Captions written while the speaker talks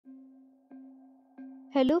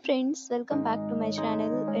Hello friends, welcome back to my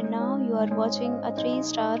channel and now you are watching a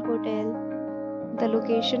 3-star hotel. The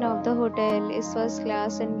location of the hotel is first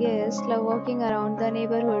class and guests love walking around the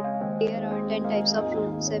neighborhood. There are 10 types of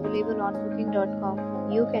rooms available on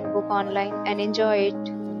booking.com. You can book online and enjoy it.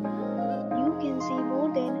 You can see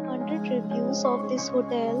more than 100 reviews of this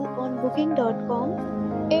hotel on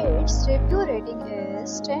booking.com. Its review rating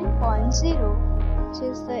is 10.0, which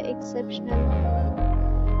is the exceptional.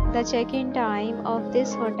 The check-in time of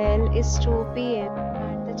this hotel is 2 p.m.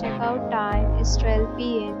 and the check-out time is 12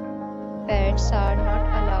 p.m. Pets are not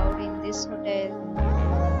allowed in this hotel.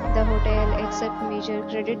 The hotel accepts major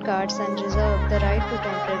credit cards and reserves the right to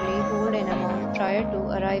temporarily hold an amount prior to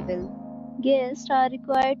arrival. Guests are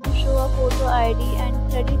required to show a photo ID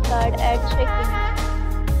and credit card at check-in.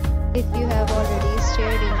 If you have already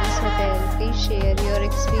stayed in this hotel, please share your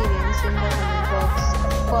experience in the comment box.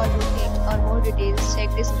 For booking or more details,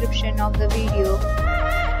 check description of the video.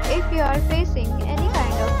 If you are facing any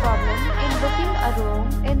kind of problem in booking a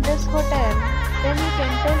room in this hotel, then you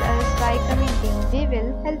can tell us by commenting. We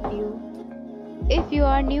will help you. If you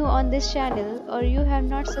are new on this channel or you have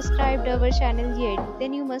not subscribed our channel yet,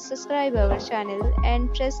 then you must subscribe our channel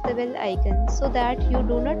and press the bell icon so that you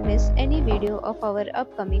do not miss any video of our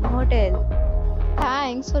upcoming hotel.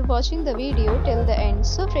 Thanks for watching the video till the end.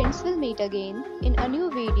 So friends, will meet again in a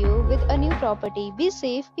new video with a new property. Be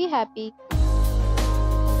safe, be happy.